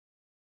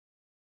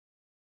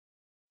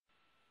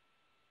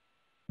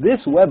This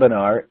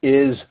webinar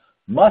is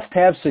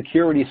Must-Have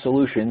Security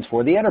Solutions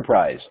for the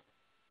Enterprise.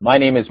 My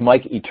name is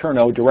Mike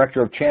Eterno,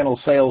 Director of Channel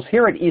Sales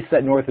here at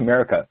ESET North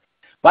America.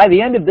 By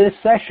the end of this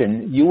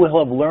session, you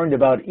will have learned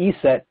about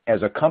ESET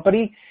as a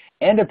company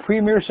and a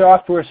premier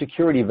software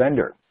security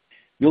vendor.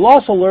 You'll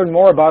also learn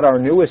more about our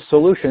newest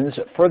solutions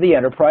for the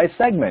enterprise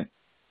segment.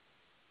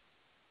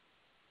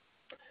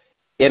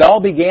 It all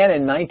began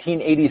in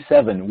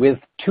 1987 with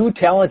two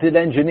talented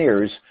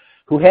engineers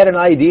who had an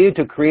idea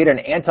to create an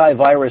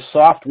antivirus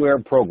software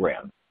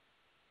program.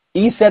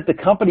 ESET, the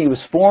company, was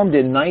formed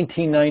in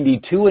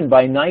 1992, and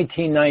by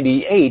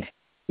 1998,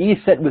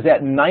 ESET was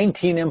at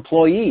 19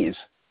 employees.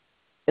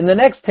 In the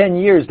next 10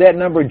 years, that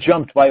number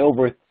jumped by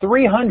over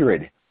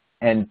 300,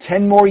 and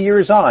 10 more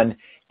years on,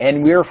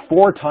 and we're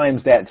 4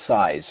 times that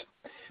size.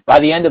 By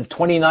the end of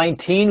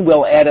 2019,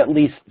 we'll add at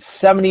least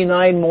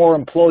 79 more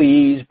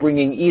employees,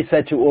 bringing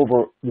ESET to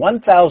over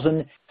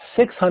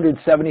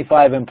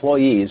 1,675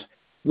 employees,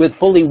 with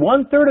fully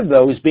 1/3 of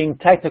those being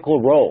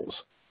technical roles.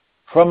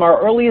 From our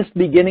earliest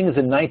beginnings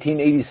in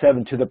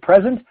 1987 to the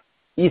present,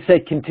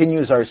 ESET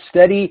continues our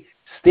steady,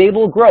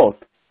 stable growth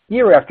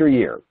year after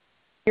year.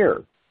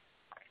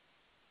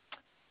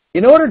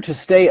 In order to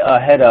stay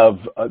ahead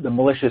of the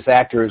malicious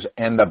actors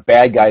and the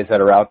bad guys that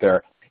are out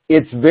there,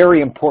 it's very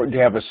important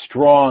to have a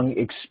strong,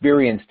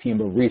 experienced team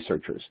of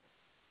researchers.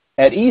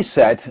 At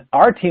ESET,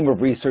 our team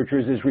of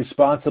researchers is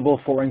responsible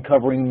for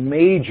uncovering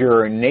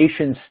major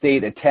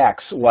nation-state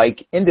attacks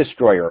like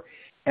Indestroyer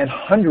and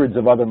hundreds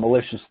of other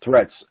malicious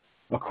threats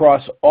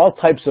across all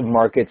types of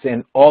markets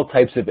and all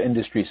types of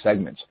industry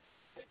segments.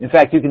 In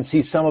fact, you can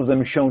see some of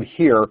them shown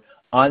here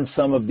on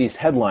some of these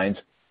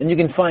headlines, and you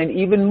can find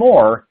even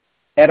more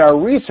at our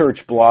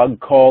research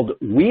blog called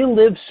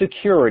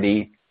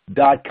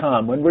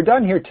WeLiveSecurity.com. When we're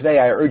done here today,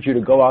 I urge you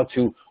to go out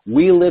to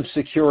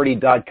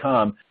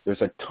WeLiveSecurity.com.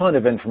 There's a ton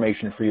of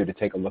information for you to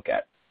take a look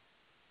at.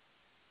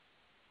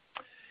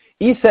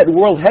 ESET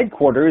World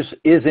Headquarters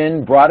is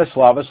in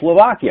Bratislava,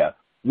 Slovakia,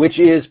 which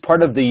is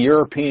part of the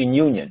European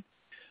Union.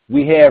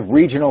 We have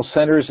regional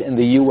centers in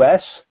the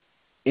US,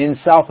 in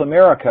South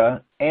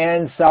America,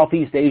 and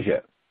Southeast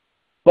Asia.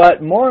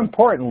 But more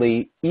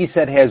importantly,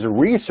 ESET has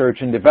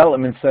research and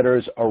development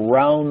centers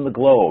around the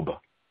globe.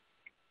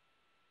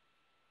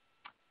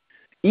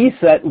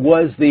 ESET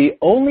was the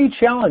only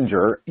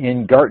challenger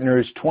in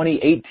Gartner's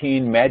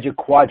 2018 Magic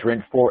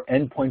Quadrant for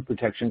Endpoint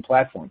Protection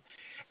Platform.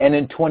 And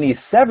in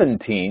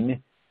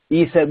 2017,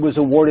 ESET was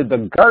awarded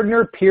the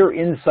Gartner Peer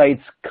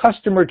Insights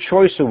Customer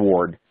Choice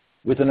Award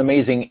with an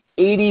amazing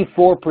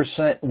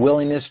 84%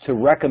 willingness to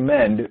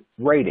recommend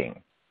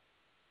rating.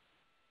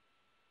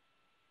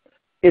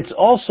 It's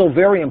also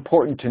very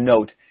important to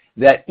note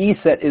that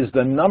ESET is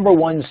the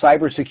 #1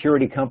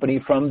 cybersecurity company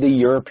from the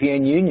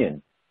European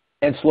Union,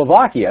 and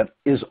Slovakia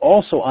is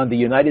also on the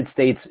United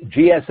States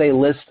GSA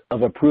list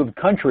of approved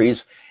countries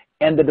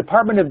and the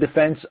Department of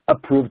Defense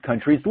approved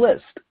countries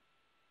list.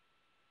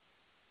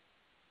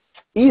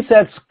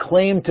 ESET's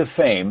claim to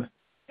fame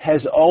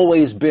has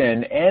always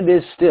been, and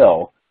is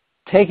still,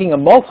 taking a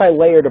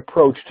multi-layered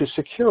approach to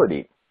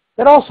security.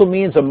 That also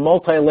means a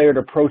multi-layered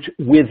approach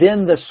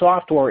within the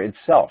software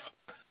itself.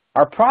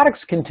 Our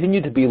products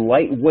continue to be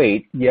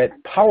lightweight yet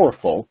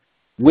powerful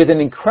with an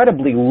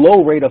incredibly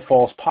low rate of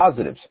false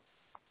positives.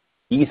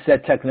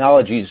 ESET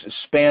technologies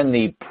span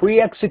the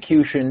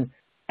pre-execution,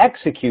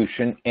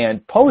 execution,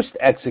 and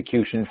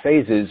post-execution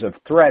phases of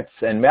threats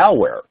and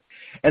malware.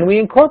 And we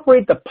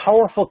incorporate the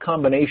powerful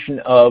combination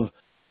of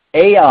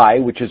AI,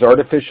 which is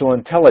artificial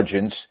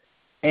intelligence,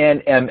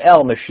 and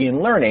ML,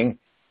 machine learning,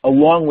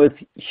 along with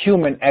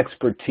human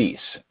expertise.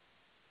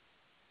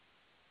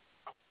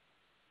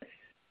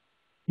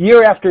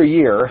 Year after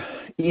year,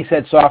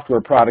 ESET software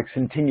products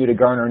continue to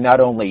garner not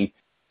only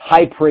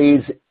high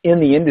praise in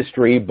the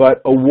industry,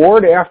 but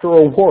award after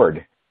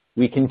award.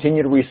 We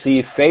continue to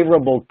receive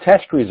favorable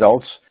test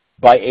results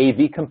by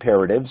AV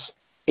Comparatives,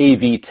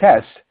 AV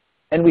Test,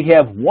 and we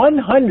have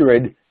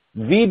 100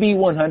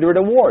 VB100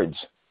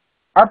 awards.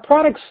 Our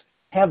products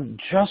have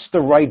just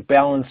the right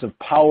balance of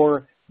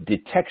power,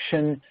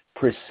 detection,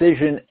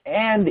 precision,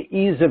 and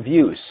ease of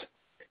use.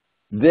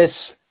 This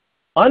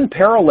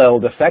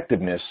unparalleled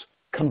effectiveness,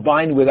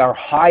 combined with our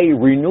high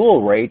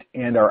renewal rate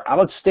and our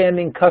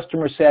outstanding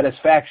customer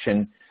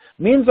satisfaction,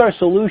 means our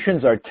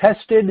solutions are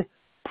tested,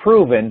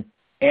 proven,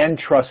 and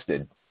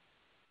trusted.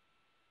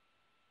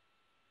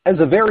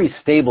 As a very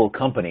stable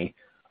company,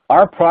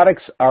 our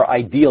products are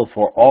ideal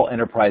for all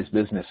enterprise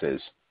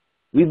businesses.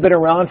 We've been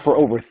around for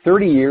over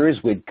 30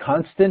 years with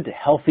constant,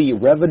 healthy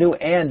revenue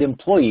and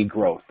employee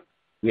growth.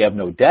 We have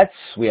no debts,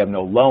 we have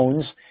no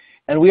loans,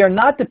 and we are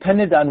not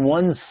dependent on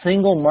one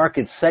single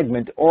market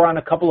segment or on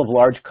a couple of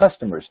large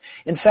customers.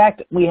 In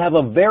fact, we have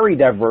a very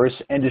diverse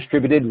and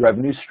distributed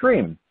revenue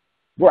stream.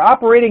 We're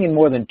operating in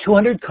more than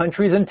 200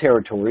 countries and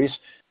territories.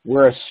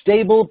 We're a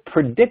stable,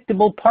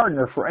 predictable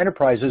partner for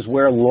enterprises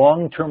where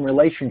long-term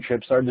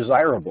relationships are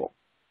desirable.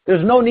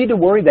 There's no need to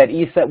worry that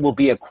ESET will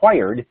be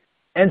acquired,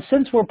 and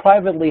since we're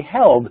privately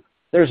held,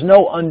 there's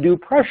no undue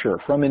pressure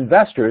from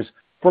investors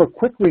for a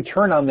quick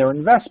return on their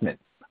investment.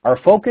 Our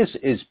focus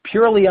is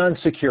purely on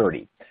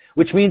security,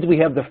 which means we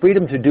have the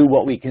freedom to do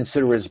what we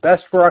consider is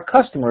best for our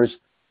customers,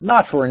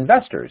 not for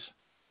investors.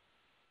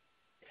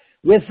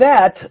 With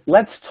that,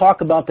 let's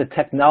talk about the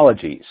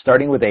technology,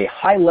 starting with a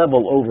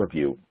high-level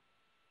overview.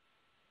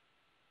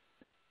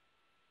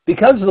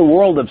 Because the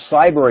world of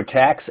cyber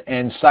attacks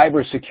and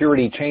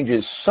cybersecurity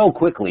changes so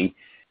quickly,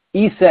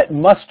 ESET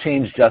must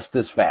change just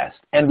as fast,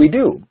 and we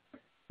do.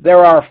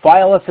 There are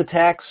fileless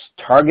attacks,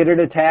 targeted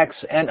attacks,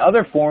 and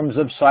other forms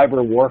of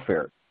cyber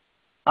warfare.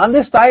 On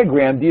this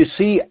diagram, do you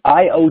see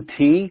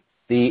IoT,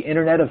 the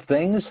Internet of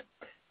Things?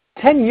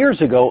 10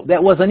 years ago,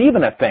 that wasn't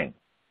even a thing.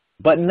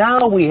 But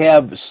now we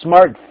have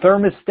smart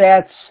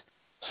thermostats,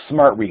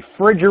 smart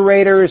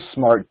refrigerators,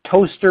 smart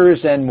toasters,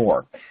 and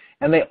more.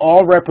 And they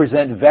all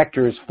represent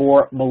vectors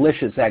for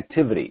malicious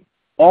activity.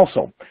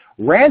 Also,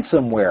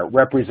 ransomware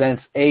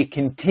represents a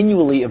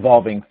continually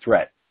evolving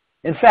threat.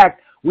 In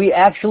fact, we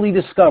actually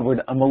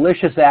discovered a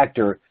malicious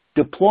actor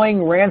deploying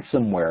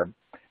ransomware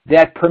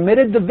that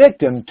permitted the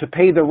victim to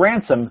pay the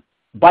ransom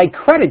by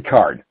credit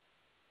card.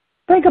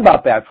 Think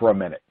about that for a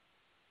minute.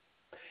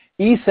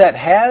 ESET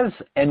has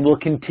and will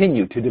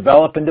continue to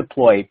develop and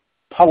deploy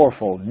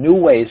powerful new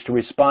ways to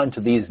respond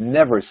to these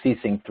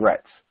never-ceasing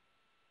threats.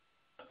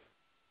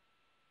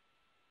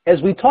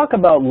 As we talk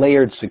about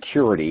layered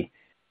security,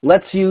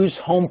 let's use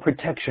home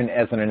protection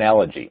as an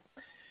analogy.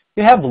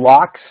 You have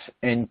locks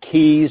and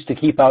keys to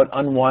keep out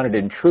unwanted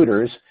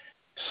intruders,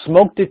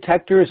 smoke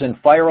detectors and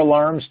fire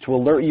alarms to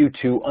alert you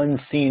to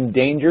unseen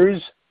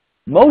dangers,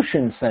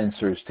 motion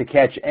sensors to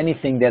catch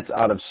anything that's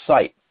out of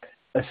sight,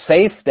 a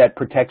safe that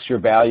protects your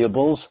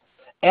valuables,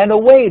 and a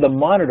way to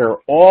monitor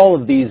all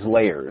of these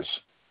layers.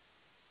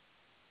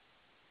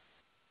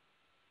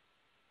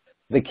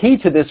 The key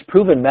to this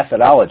proven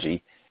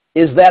methodology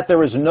is that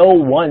there is no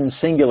one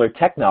singular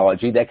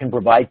technology that can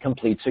provide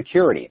complete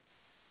security.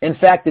 In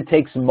fact, it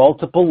takes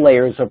multiple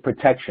layers of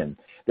protection.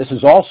 This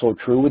is also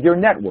true with your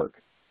network.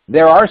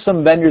 There are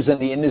some vendors in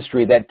the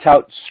industry that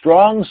tout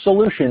strong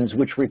solutions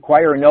which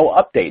require no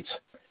updates.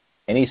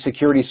 Any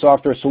security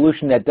software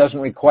solution that doesn't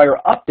require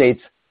updates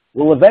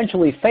will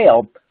eventually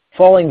fail,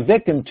 falling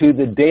victim to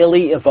the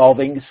daily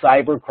evolving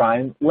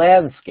cybercrime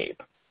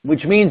landscape,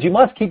 which means you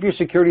must keep your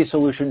security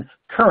solution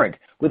current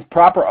with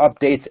proper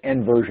updates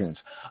and versions.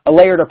 A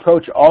layered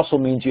approach also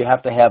means you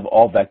have to have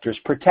all vectors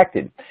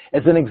protected.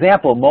 As an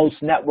example,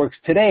 most networks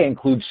today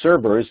include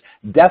servers,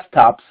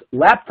 desktops,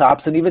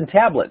 laptops, and even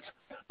tablets.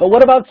 But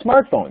what about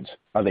smartphones?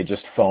 Are they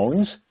just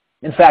phones?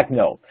 In fact,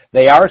 no.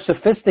 They are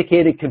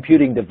sophisticated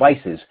computing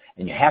devices,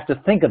 and you have to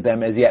think of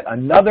them as yet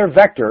another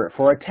vector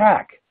for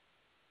attack.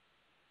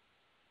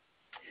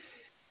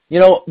 You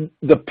know,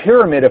 the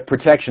pyramid of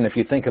protection, if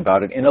you think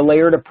about it, in a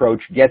layered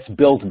approach gets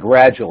built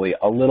gradually,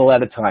 a little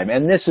at a time.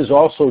 And this is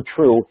also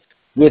true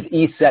with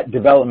ESET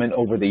development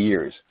over the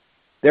years.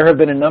 There have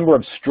been a number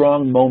of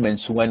strong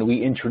moments when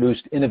we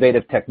introduced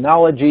innovative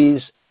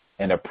technologies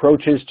and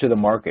approaches to the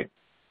market.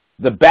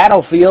 The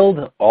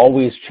battlefield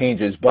always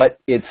changes, but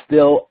it's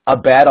still a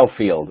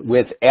battlefield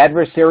with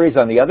adversaries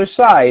on the other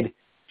side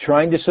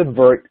trying to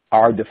subvert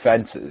our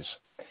defenses.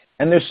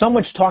 And there's so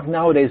much talk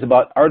nowadays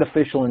about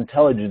artificial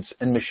intelligence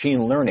and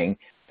machine learning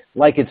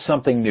like it's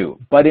something new.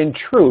 But in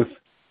truth,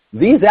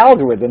 these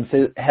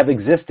algorithms have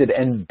existed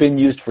and been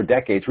used for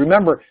decades.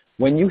 Remember,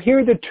 when you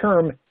hear the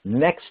term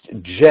next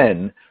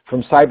gen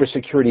from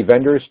cybersecurity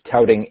vendors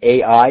touting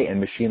AI and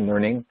machine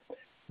learning,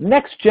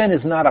 next gen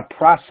is not a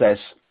process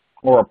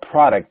or a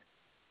product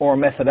or a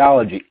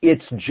methodology.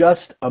 It's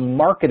just a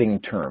marketing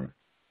term.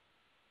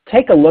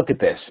 Take a look at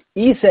this.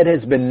 ESET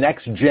has been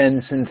next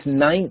gen since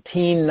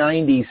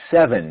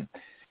 1997.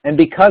 And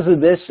because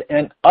of this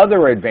and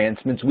other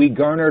advancements, we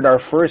garnered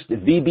our first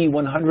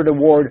VB100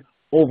 award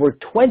over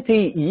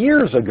 20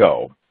 years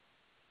ago.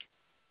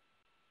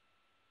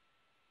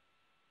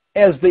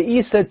 As the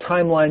ESET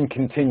timeline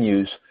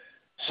continues,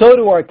 so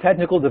do our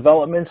technical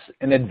developments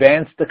and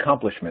advanced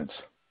accomplishments.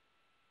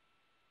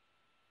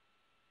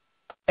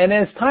 And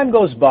as time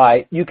goes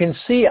by, you can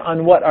see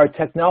on what our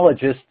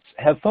technologists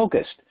have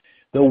focused,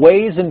 the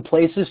ways and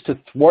places to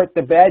thwart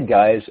the bad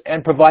guys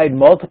and provide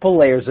multiple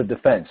layers of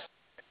defense.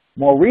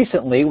 More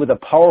recently, with a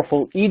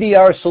powerful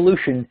EDR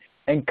solution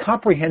and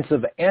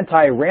comprehensive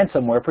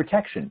anti-ransomware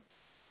protection.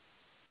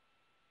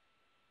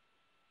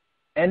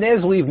 And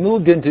as we've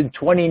moved into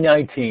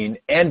 2019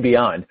 and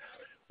beyond,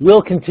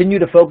 we'll continue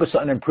to focus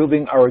on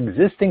improving our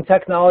existing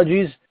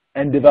technologies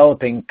and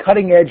developing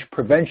cutting-edge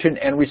prevention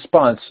and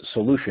response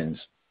solutions.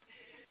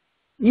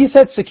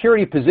 ESET's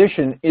security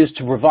position is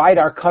to provide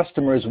our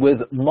customers with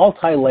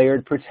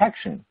multi-layered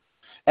protection.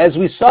 As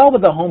we saw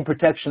with the home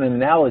protection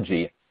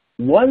analogy,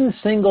 one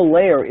single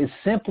layer is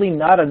simply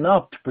not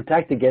enough to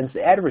protect against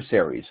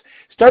adversaries.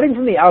 Starting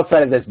from the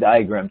outside of this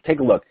diagram, take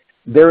a look.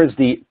 There is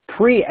the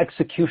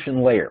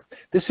pre-execution layer.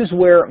 This is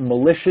where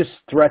malicious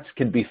threats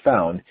can be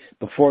found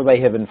before they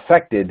have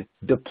infected,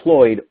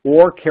 deployed,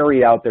 or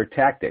carried out their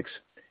tactics.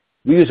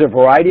 We use a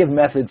variety of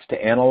methods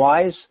to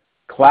analyze,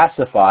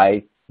 classify,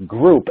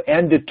 group,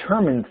 and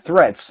determine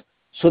threats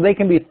so they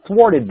can be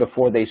thwarted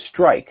before they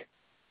strike.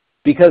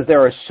 because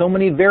there are so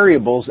many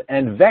variables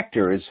and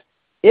vectors.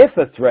 If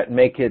a threat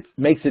makes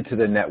it to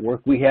the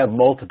network, we have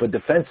multiple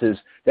defenses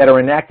that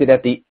are enacted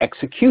at the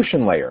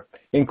execution layer,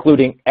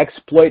 including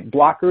exploit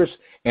blockers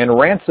and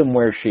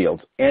ransomware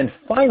shields. And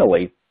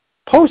finally,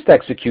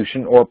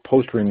 post-execution or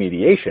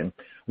post-remediation,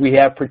 we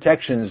have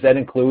protections that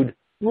include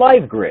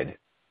LiveGrid.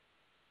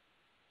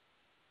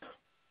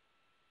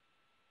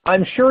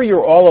 I'm sure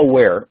you're all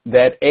aware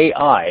that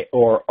AI,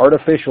 or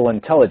artificial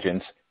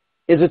intelligence,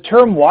 is a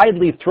term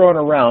widely thrown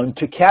around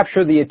to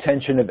capture the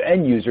attention of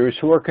end users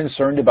who are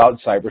concerned about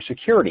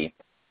cybersecurity.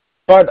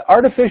 But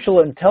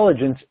artificial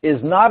intelligence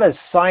is not a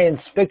science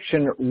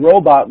fiction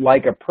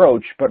robot-like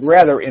approach, but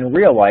rather in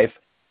real life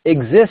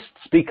exists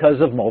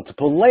because of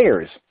multiple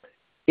layers.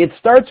 It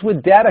starts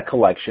with data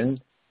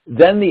collection,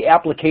 then the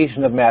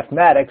application of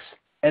mathematics,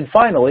 and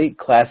finally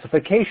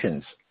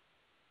classifications.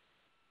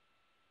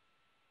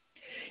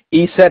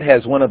 ESET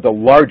has one of the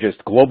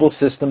largest global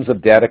systems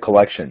of data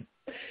collection.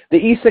 The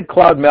ESET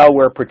Cloud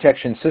Malware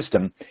Protection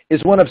System is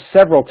one of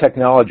several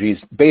technologies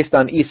based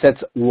on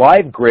ESET's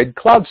LiveGrid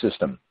cloud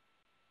system.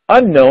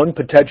 Unknown,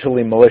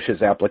 potentially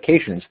malicious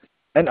applications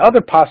and other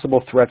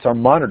possible threats are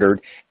monitored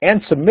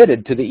and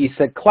submitted to the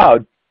ESET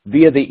Cloud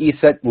via the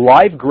ESET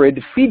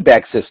LiveGrid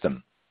feedback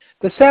system.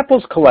 The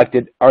samples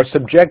collected are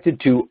subjected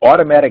to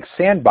automatic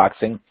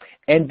sandboxing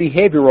and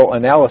behavioral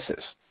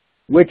analysis,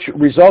 which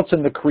results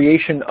in the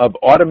creation of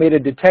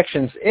automated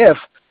detections if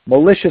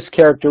malicious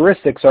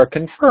characteristics are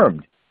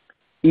confirmed.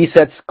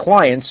 ESET's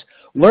clients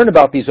learn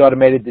about these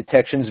automated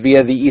detections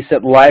via the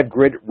ESET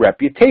LiveGrid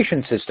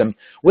reputation system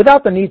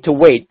without the need to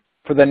wait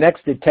for the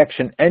next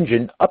detection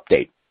engine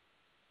update.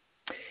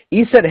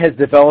 ESET has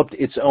developed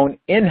its own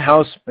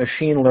in-house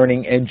machine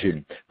learning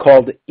engine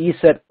called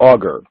ESET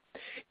Augur.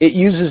 It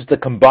uses the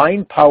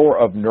combined power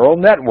of neural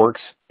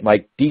networks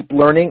like deep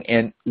learning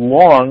and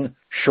long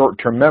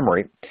short-term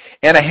memory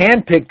and a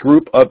hand-picked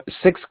group of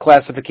 6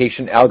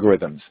 classification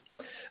algorithms.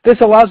 This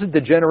allows it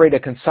to generate a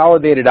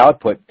consolidated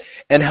output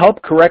and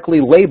help correctly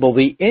label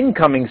the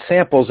incoming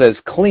samples as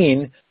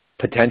clean,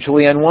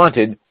 potentially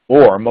unwanted,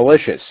 or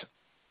malicious.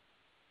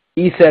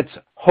 ESET's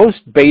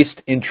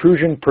host-based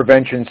intrusion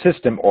prevention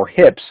system, or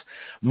HIPS,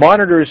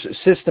 monitors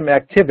system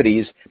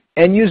activities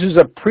and uses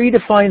a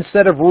predefined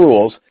set of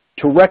rules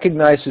to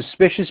recognize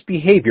suspicious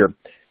behavior.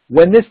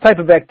 When this type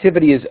of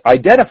activity is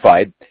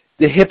identified,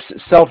 the HIPS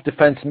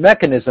self-defense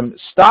mechanism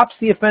stops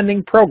the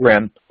offending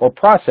program or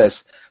process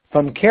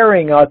from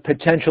carrying out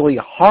potentially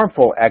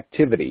harmful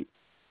activity.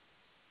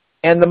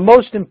 And the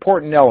most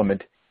important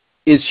element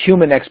is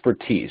human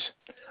expertise,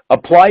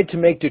 applied to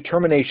make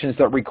determinations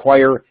that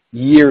require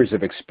years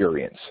of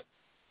experience.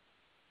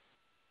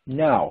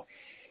 Now,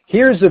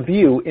 here's a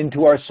view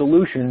into our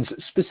solutions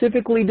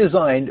specifically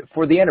designed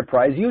for the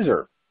enterprise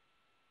user.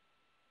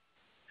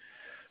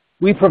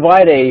 We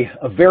provide a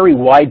very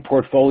wide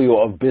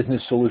portfolio of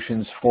business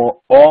solutions for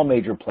all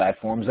major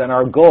platforms, and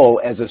our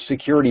goal as a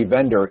security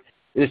vendor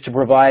is to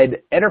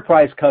provide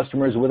enterprise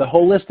customers with a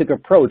holistic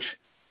approach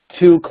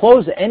to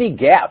close any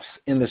gaps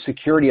in the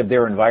security of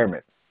their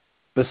environment.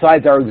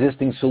 Besides our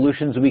existing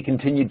solutions, we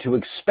continue to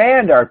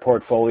expand our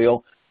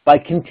portfolio by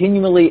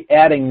continually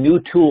adding new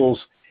tools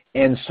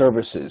and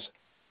services.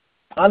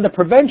 On the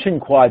prevention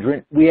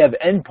quadrant, we have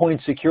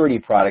endpoint security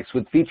products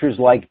with features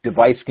like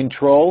device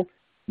control,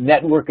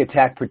 network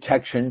attack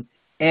protection,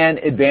 and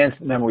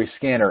advanced memory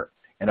scanner,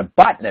 and a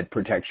botnet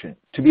protection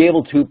to be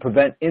able to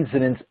prevent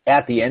incidents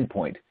at the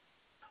endpoint.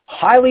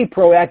 Highly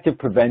proactive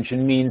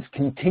prevention means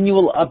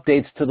continual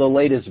updates to the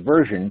latest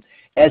version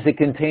as it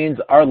contains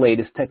our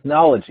latest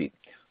technology.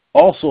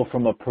 Also,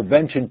 from a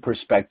prevention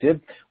perspective,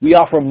 we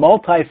offer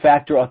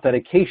multi-factor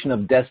authentication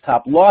of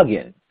desktop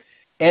login.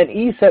 And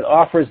ESET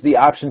offers the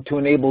option to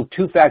enable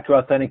two-factor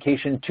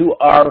authentication to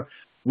our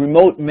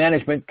remote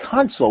management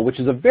console, which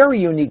is a very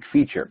unique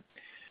feature.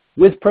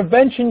 With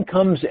prevention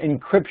comes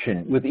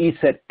encryption with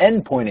ESET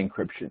endpoint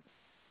encryption.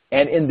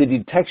 And in the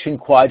detection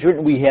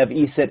quadrant, we have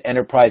ESET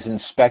Enterprise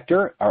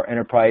Inspector, our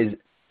enterprise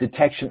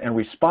detection and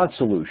response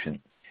solution.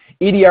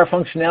 EDR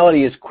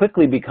functionality is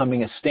quickly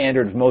becoming a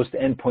standard of most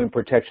endpoint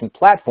protection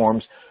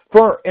platforms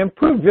for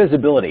improved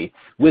visibility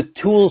with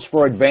tools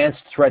for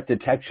advanced threat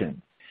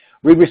detection.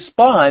 We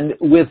respond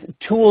with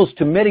tools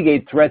to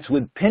mitigate threats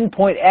with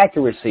pinpoint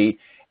accuracy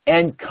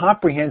and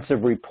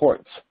comprehensive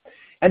reports.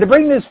 And to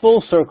bring this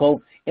full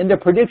circle, in the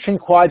prediction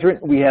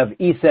quadrant, we have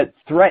ESET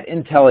Threat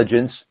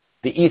Intelligence,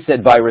 the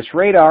ESET Virus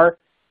Radar,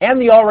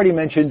 and the already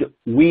mentioned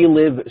We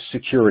Live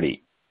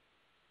Security.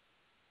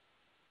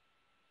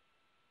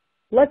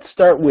 Let's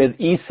start with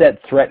ESET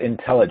Threat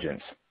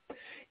Intelligence.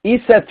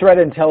 ESET Threat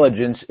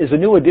Intelligence is a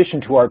new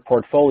addition to our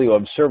portfolio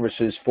of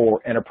services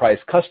for enterprise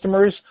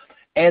customers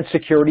and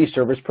security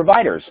service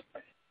providers.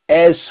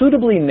 As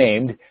suitably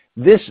named,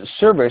 this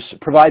service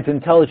provides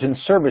intelligence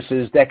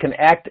services that can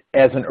act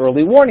as an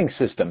early warning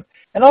system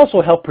and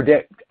also help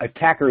predict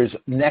attackers'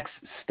 next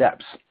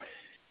steps.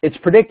 It's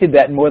predicted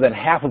that more than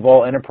half of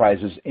all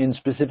enterprises in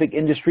specific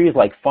industries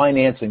like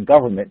finance and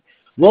government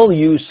will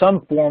use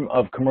some form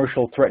of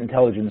commercial threat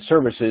intelligence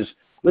services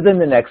within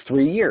the next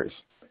 3 years.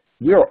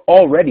 we are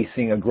already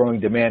seeing a growing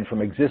demand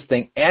from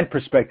existing and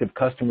prospective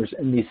customers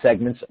in these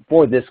segments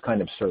for this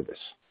kind of service.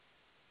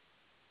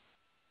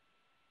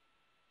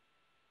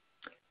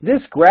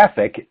 This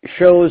graphic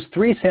shows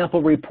 3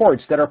 sample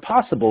reports that are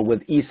possible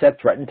with ESET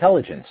Threat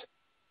Intelligence.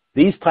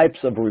 These types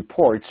of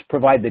reports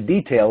provide the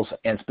details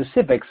and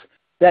specifics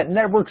that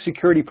network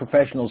security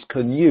professionals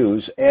can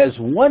use as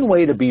one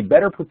way to be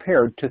better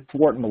prepared to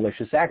thwart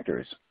malicious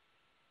actors.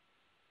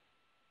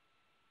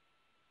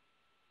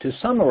 To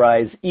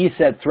summarize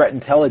ESET Threat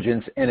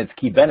Intelligence and its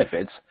key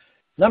benefits,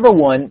 number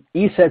 1,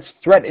 ESET's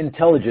Threat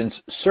Intelligence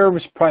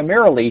serves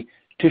primarily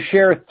to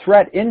share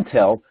threat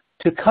intel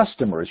to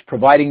customers,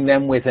 providing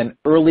them with an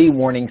early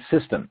warning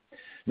system.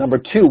 Number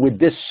 2, with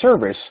this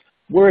service,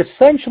 we're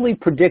essentially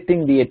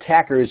predicting the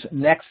attacker's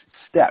next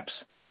steps,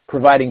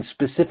 providing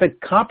specific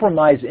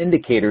compromise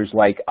indicators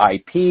like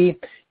IP,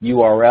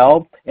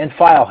 URL, and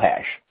file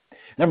hash.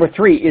 Number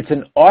 3, it's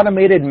an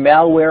automated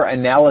malware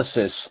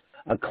analysis,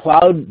 a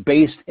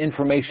cloud-based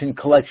information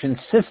collection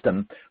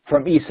system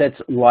from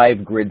ESET's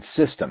LiveGrid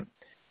system.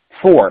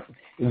 4,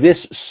 this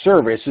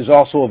service is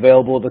also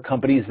available to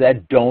companies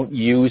that don't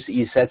use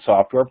ESET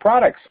software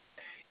products.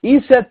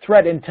 ESET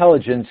Threat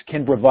Intelligence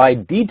can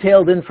provide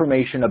detailed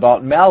information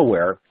about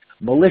malware,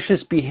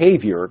 malicious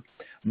behavior,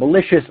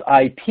 malicious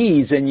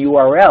IPs and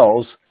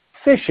URLs,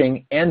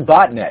 phishing, and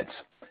botnets.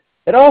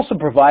 It also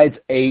provides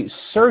a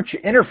search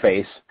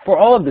interface for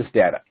all of this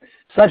data,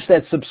 such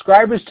that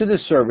subscribers to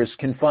this service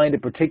can find a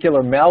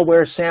particular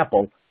malware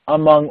sample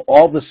among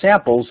all the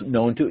samples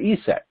known to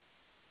ESET.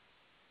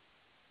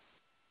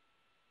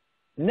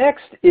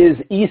 Next is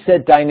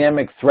ESET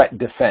Dynamic Threat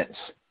Defense.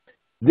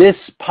 This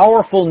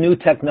powerful new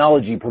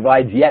technology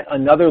provides yet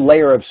another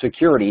layer of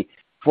security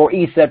for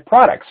ESET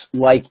products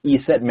like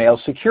ESET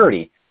Mail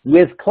Security,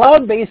 with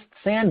cloud-based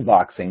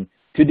sandboxing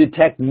to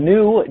detect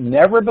new,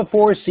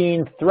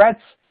 never-before-seen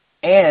threats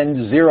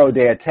and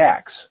zero-day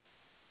attacks.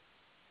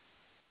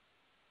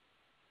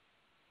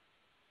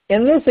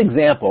 In this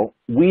example,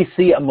 we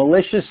see a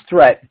malicious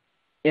threat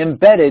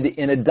embedded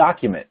in a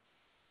document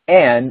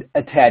and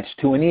attached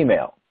to an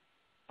email.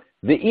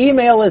 The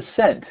email is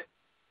sent.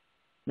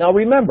 Now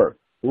remember,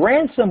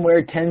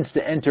 ransomware tends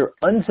to enter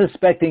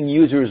unsuspecting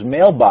users'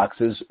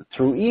 mailboxes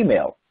through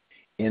email.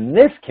 In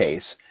this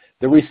case,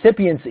 the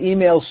recipient's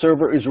email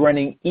server is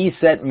running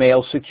ESET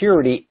Mail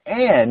Security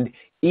and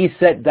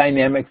ESET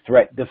Dynamic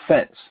Threat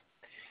Defense.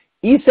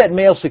 ESET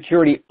Mail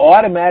Security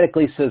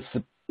automatically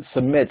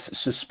submits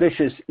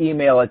suspicious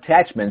email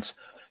attachments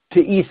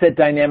to ESET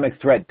Dynamic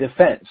Threat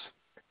Defense.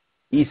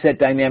 ESET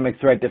Dynamic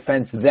Threat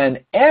Defense then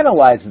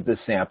analyzes the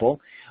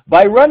sample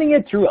by running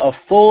it through a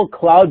full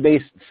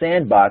cloud-based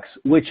sandbox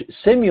which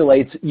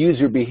simulates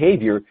user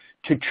behavior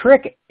to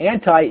trick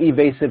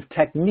anti-evasive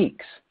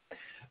techniques.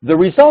 The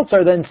results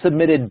are then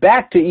submitted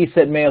back to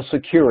ESET Mail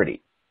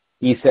Security.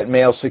 ESET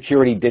Mail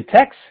Security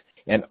detects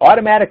and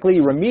automatically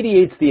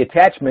remediates the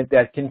attachment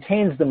that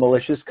contains the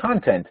malicious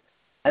content,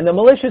 and the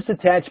malicious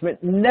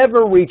attachment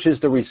never reaches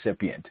the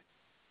recipient.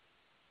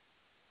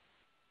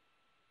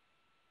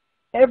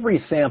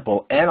 Every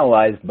sample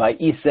analyzed by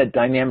ESET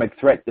Dynamic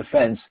Threat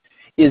Defense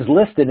is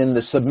listed in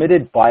the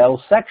Submitted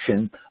Files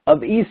section of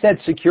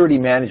ESET Security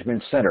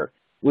Management Center,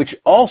 which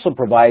also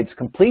provides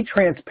complete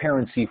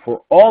transparency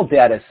for all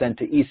data sent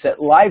to ESET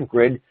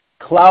LiveGrid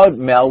Cloud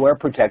Malware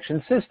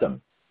Protection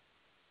System.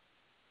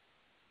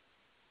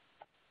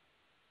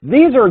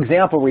 These are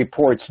example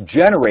reports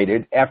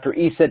generated after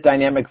ESET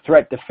Dynamic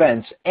Threat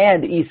Defense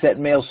and ESET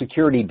Mail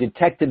Security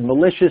detected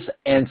malicious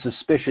and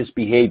suspicious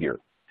behavior.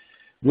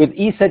 With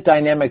ESET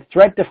Dynamic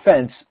Threat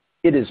Defense,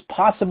 it is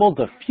possible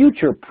to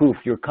future-proof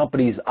your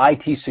company's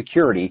IT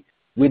security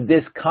with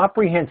this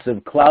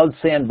comprehensive cloud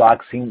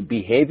sandboxing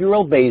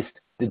behavioral-based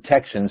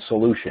detection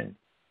solution.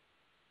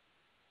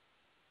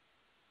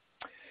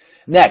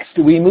 Next,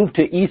 we move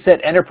to ESET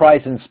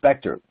Enterprise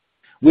Inspector.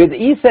 With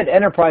ESET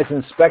Enterprise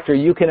Inspector,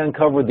 you can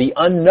uncover the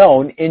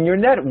unknown in your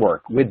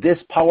network with this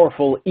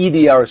powerful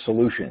EDR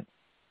solution.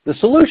 The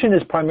solution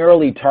is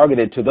primarily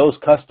targeted to those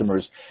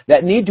customers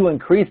that need to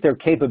increase their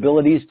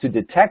capabilities to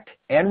detect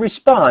and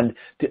respond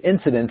to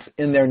incidents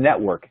in their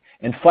network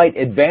and fight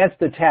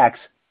advanced attacks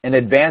and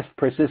advanced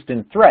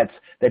persistent threats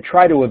that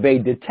try to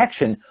evade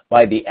detection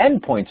by the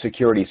endpoint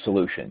security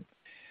solution.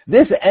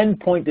 This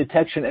endpoint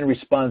detection and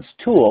response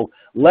tool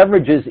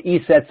leverages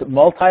ESET's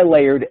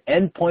multi-layered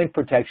endpoint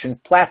protection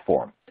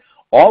platform.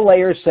 All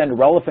layers send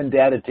relevant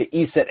data to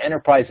ESET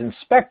Enterprise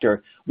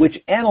Inspector, which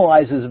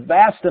analyzes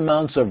vast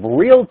amounts of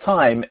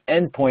real-time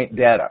endpoint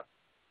data.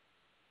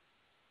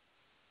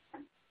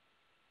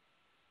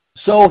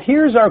 So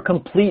here's our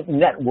complete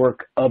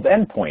network of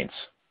endpoints.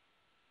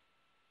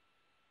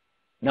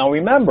 Now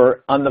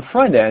remember, on the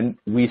front end,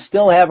 we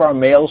still have our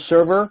mail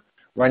server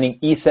running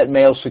ESET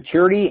Mail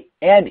Security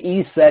and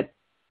ESET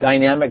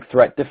Dynamic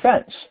Threat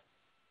Defense.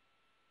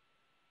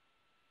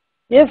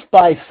 If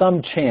by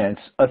some chance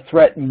a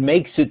threat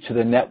makes it to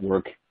the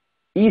network,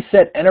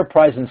 ESET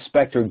Enterprise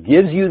Inspector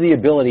gives you the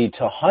ability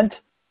to hunt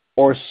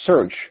or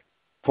search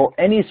for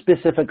any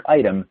specific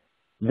item,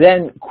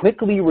 then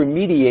quickly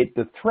remediate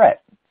the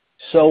threat,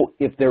 So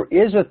if there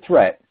is a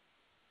threat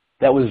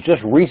that was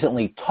just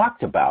recently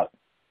talked about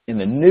in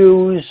the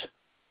news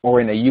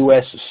or in a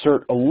U.S.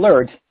 CERT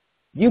alert,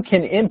 you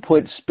can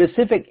input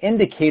specific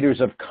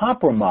indicators of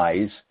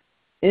compromise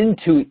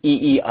into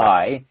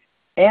EEI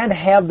and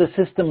have the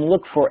system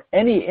look for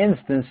any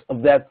instance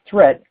of that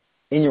threat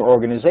in your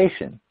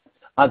organization.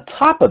 On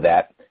top of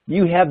that,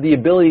 you have the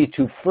ability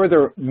to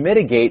further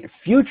mitigate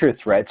future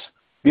threats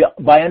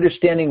by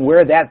understanding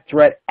where that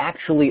threat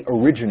actually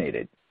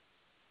originated.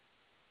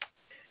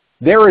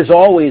 There is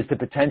always the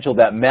potential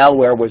that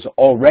malware was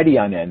already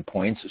on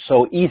endpoints,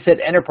 so ESET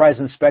Enterprise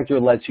Inspector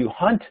lets you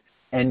hunt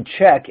and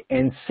check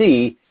and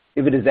see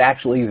if it is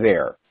actually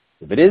there.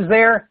 If it is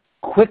there,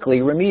 quickly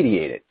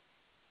remediate it.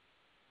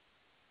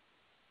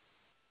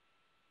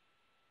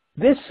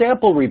 This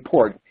sample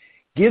report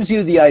gives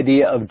you the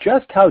idea of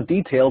just how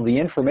detailed the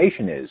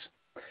information is.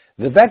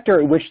 The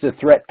vector at which the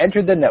threat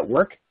entered the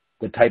network,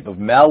 the type of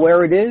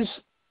malware it is,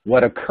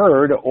 what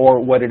occurred or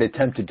what it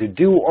attempted to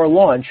do or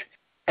launch,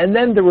 and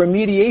then the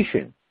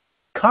remediation,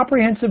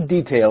 comprehensive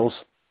details,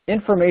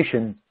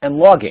 information, and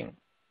logging.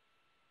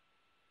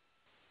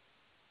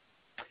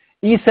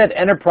 ESET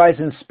Enterprise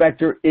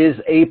Inspector is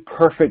a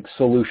perfect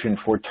solution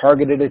for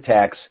targeted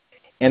attacks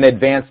and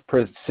advanced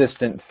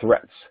persistent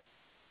threats.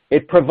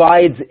 It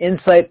provides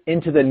insight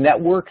into the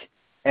network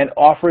and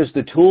offers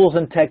the tools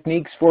and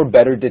techniques for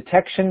better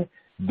detection,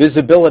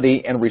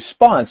 visibility, and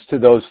response to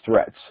those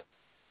threats.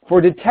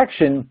 For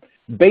detection,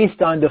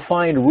 based on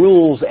defined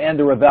rules and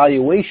their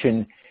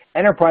evaluation,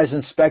 Enterprise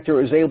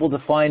Inspector is able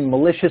to find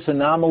malicious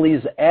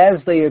anomalies as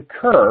they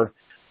occur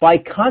by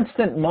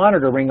constant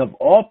monitoring of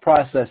all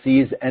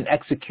processes and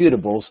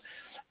executables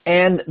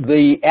and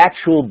the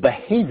actual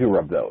behavior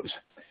of those.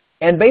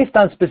 And based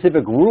on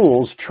specific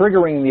rules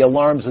triggering the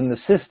alarms in the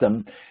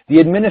system, the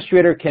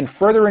administrator can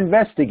further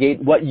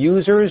investigate what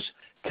users,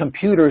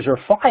 computers, or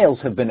files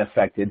have been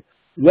affected,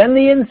 when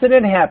the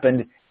incident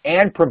happened,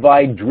 and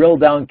provide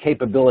drill-down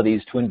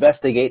capabilities to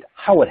investigate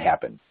how it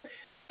happened.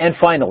 And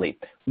finally,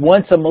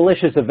 once a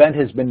malicious event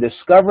has been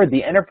discovered,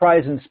 the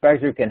Enterprise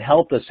Inspector can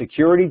help the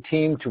security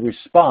team to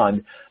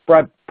respond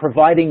by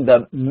providing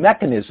the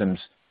mechanisms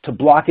to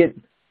block it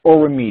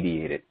or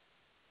remediate it.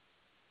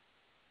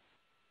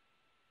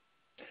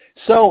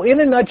 So, in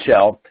a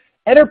nutshell,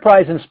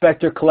 Enterprise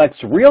Inspector collects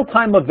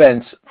real-time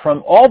events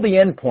from all the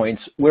endpoints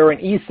where an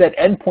ESET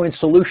endpoint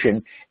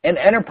solution and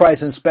Enterprise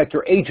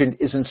Inspector agent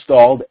is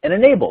installed and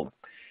enabled.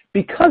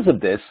 Because of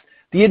this,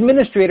 the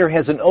administrator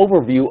has an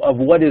overview of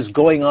what is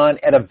going on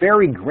at a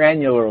very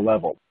granular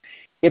level.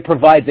 It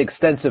provides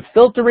extensive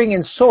filtering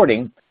and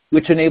sorting,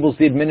 which enables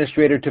the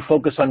administrator to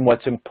focus on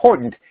what's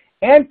important,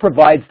 and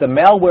provides the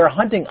malware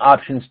hunting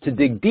options to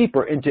dig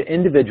deeper into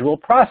individual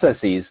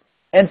processes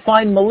and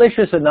find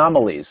malicious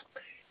anomalies.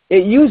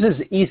 It uses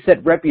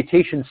ESET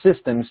reputation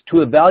systems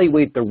to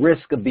evaluate the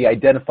risk of the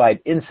identified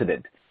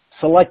incident.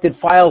 Selected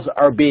files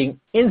are being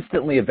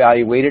instantly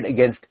evaluated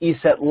against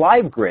ESET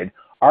LiveGrid,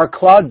 our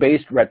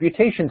cloud-based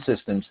reputation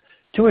systems,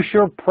 to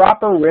assure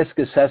proper risk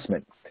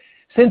assessment.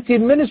 Since the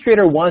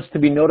administrator wants to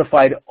be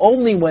notified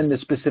only when the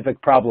specific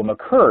problem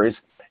occurs,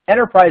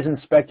 Enterprise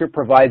Inspector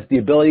provides the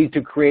ability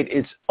to create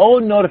its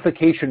own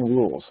notification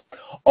rules.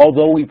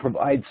 Although we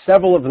provide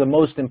several of the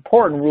most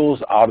important rules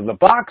out of the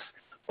box,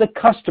 the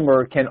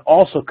customer can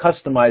also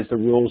customize the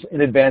rules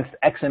in advanced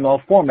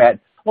XML format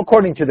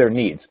according to their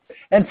needs.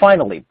 And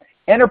finally,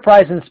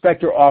 Enterprise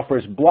Inspector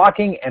offers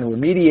blocking and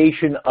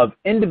remediation of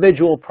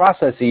individual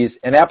processes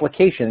and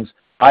applications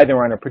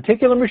either on a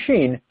particular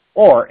machine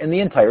or in the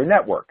entire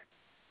network.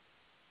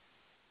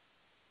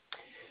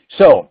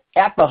 So,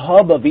 at the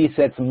hub of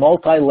ESET's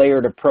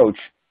multi-layered approach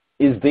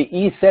is the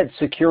ESET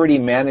Security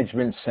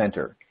Management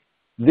Center.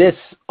 This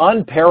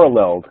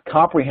unparalleled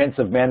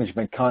comprehensive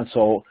management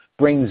console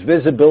brings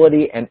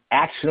visibility and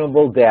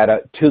actionable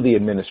data to the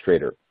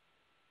administrator.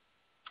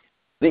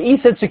 The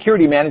ESET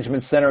Security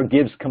Management Center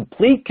gives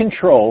complete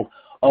control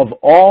of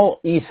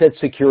all ESET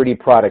security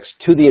products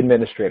to the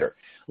administrator,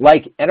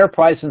 like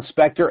Enterprise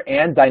Inspector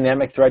and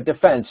Dynamic Threat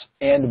Defense,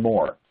 and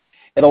more.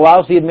 It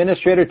allows the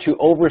administrator to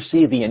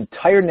oversee the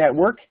entire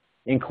network,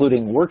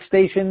 including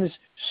workstations,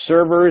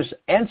 servers,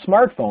 and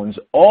smartphones,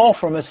 all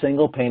from a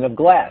single pane of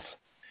glass.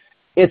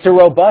 It's a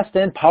robust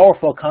and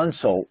powerful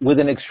console with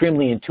an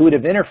extremely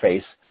intuitive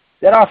interface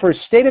that offers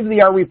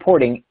state-of-the-art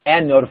reporting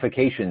and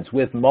notifications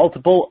with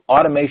multiple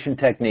automation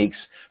techniques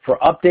for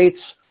updates,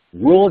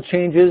 rule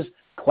changes,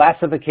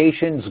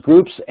 classifications,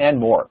 groups, and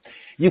more.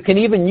 You can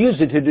even use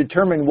it to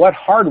determine what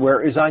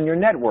hardware is on your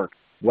network,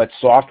 what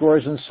software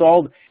is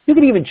installed. You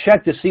can even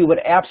check to see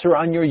what apps are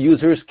on your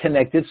users'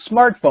 connected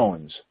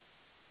smartphones.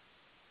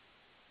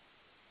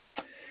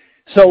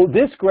 So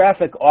this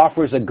graphic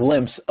offers a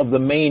glimpse of the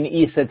main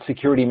ESET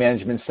Security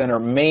Management Center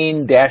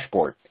main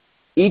dashboard.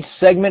 Each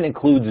segment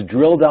includes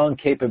drill-down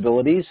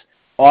capabilities,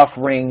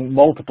 offering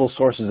multiple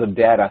sources of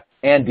data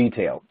and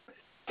detail.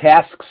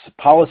 Tasks,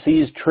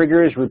 policies,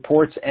 triggers,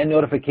 reports, and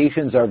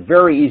notifications are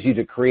very easy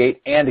to create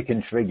and to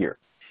configure.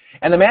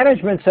 And the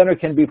Management Center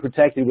can be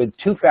protected with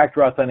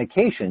two-factor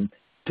authentication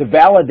to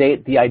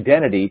validate the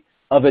identity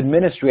of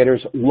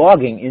administrators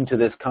logging into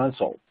this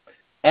console.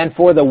 And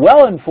for the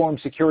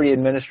well-informed security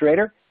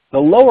administrator, the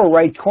lower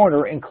right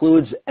corner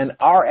includes an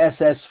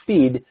RSS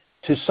feed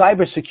to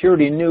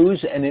cybersecurity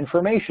news and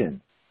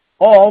information.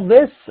 All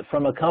this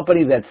from a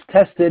company that's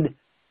tested,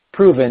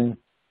 proven,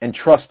 and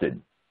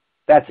trusted.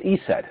 That's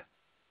ESET.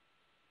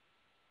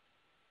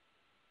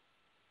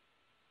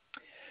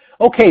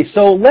 Okay,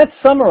 so let's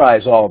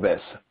summarize all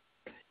this.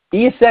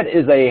 ESET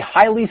is a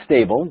highly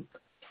stable,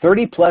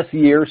 30-plus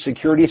year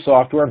security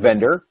software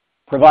vendor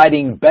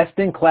providing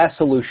best-in-class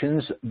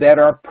solutions that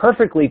are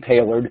perfectly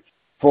tailored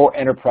for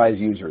enterprise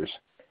users.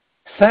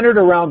 Centered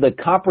around the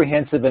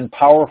comprehensive and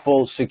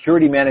powerful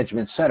Security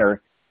Management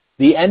Center,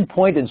 the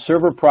endpoint and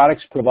server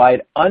products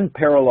provide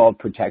unparalleled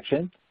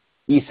protection.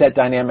 ESET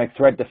Dynamic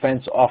Threat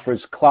Defense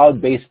offers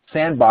cloud-based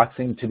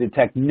sandboxing to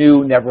detect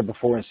new,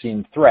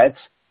 never-before-seen threats.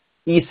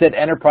 ESET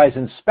Enterprise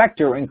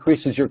Inspector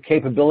increases your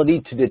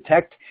capability to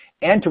detect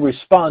and to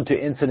respond to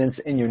incidents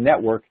in your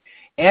network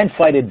and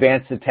fight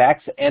advanced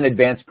attacks and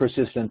advanced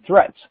persistent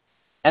threats.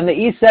 And the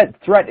ESET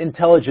Threat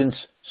Intelligence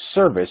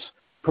Service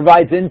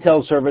provides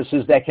intel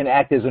services that can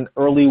act as an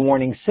early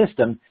warning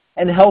system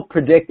and help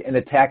predict an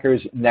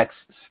attacker's next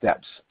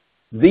steps.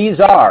 These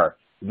are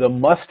the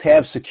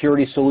must-have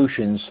security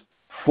solutions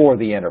for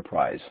the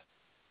enterprise.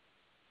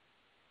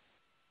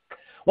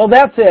 Well,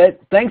 that's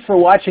it. Thanks for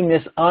watching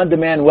this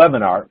on-demand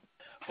webinar.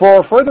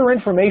 For further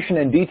information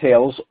and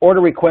details, or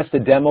to request a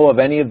demo of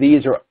any of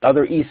these or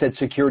other ESET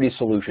security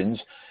solutions,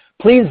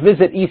 please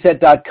visit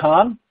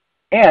eset.com,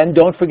 and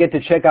don't forget to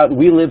check out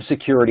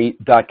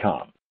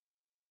welivesecurity.com.